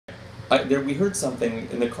We heard something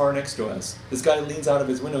in the car next to us. This guy leans out of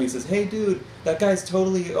his window. He says, "Hey, dude, that guy's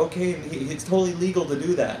totally okay. It's totally legal to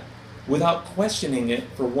do that." Without questioning it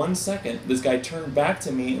for 1 second, this guy turned back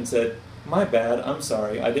to me and said, "My bad. I'm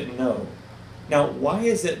sorry. I didn't know." Now, why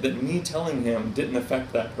is it that me telling him didn't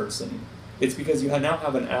affect that person? It's because you now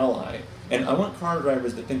have an ally. And I want car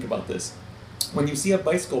drivers to think about this. When you see a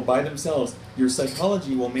bicycle by themselves, your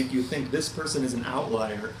psychology will make you think this person is an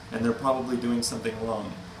outlier and they're probably doing something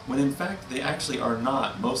wrong. When in fact they actually are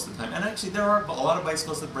not most of the time. And actually there are a lot of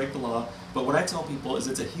bicyclists that break the law, but what I tell people is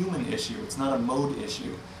it's a human issue, it's not a mode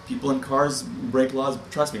issue. People in cars break laws,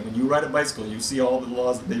 trust me, when you ride a bicycle you see all the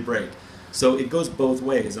laws that they break. So it goes both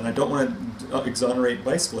ways, and I don't want to exonerate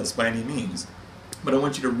bicyclists by any means, but I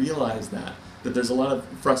want you to realize that there's a lot of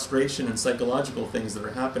frustration and psychological things that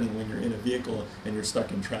are happening when you're in a vehicle and you're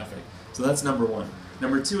stuck in traffic. So that's number one.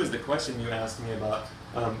 Number two is the question you asked me about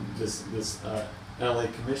this LA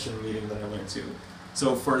Commission meeting that I went to.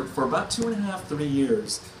 So for about 2.5, 3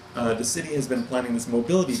 years, the city has been planning this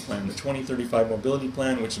mobility plan, the 2035 mobility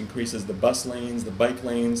plan, which increases the bus lanes, the bike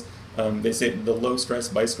lanes. They say the low-stress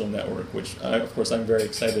bicycle network, which of course I'm very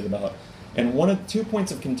excited about. And two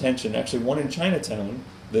points of contention, actually one in Chinatown,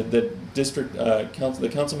 the district the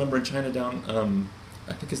council member in Chinatown,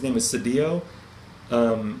 I think his name is Cedillo,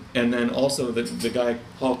 and then also the guy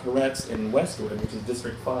Paul Koretz in Westwood, which is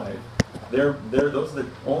District 5. Those are the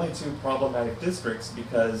only two problematic districts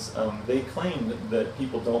because they claim that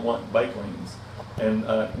people don't want bike lanes. And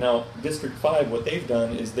now District 5, what they've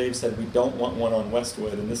done is they've said we don't want one on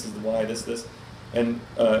Westwood, and this is why this. And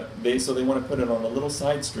they want to put it on a little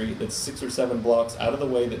side street that's 6 or 7 blocks out of the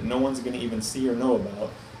way that no one's going to even see or know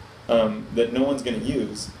about, that no one's going to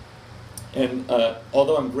use. And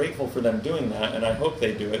although I'm grateful for them doing that, and I hope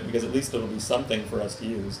they do it because at least it'll be something for us to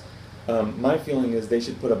use, my feeling is they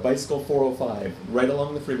should put a bicycle 405 right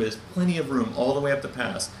along the freeway. There's plenty of room all the way up the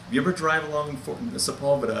pass. If you ever drive along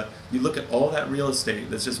Sepulveda, you look at all that real estate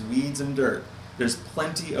that's just weeds and dirt. There's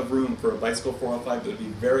plenty of room for a bicycle 405 that would be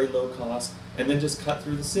very low cost, and then just cut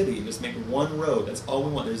through the city. Just make one road. That's all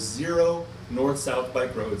we want. There's 0 north-south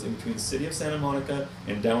bike roads in between the city of Santa Monica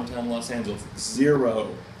and downtown Los Angeles.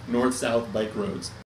 0 north-south bike roads.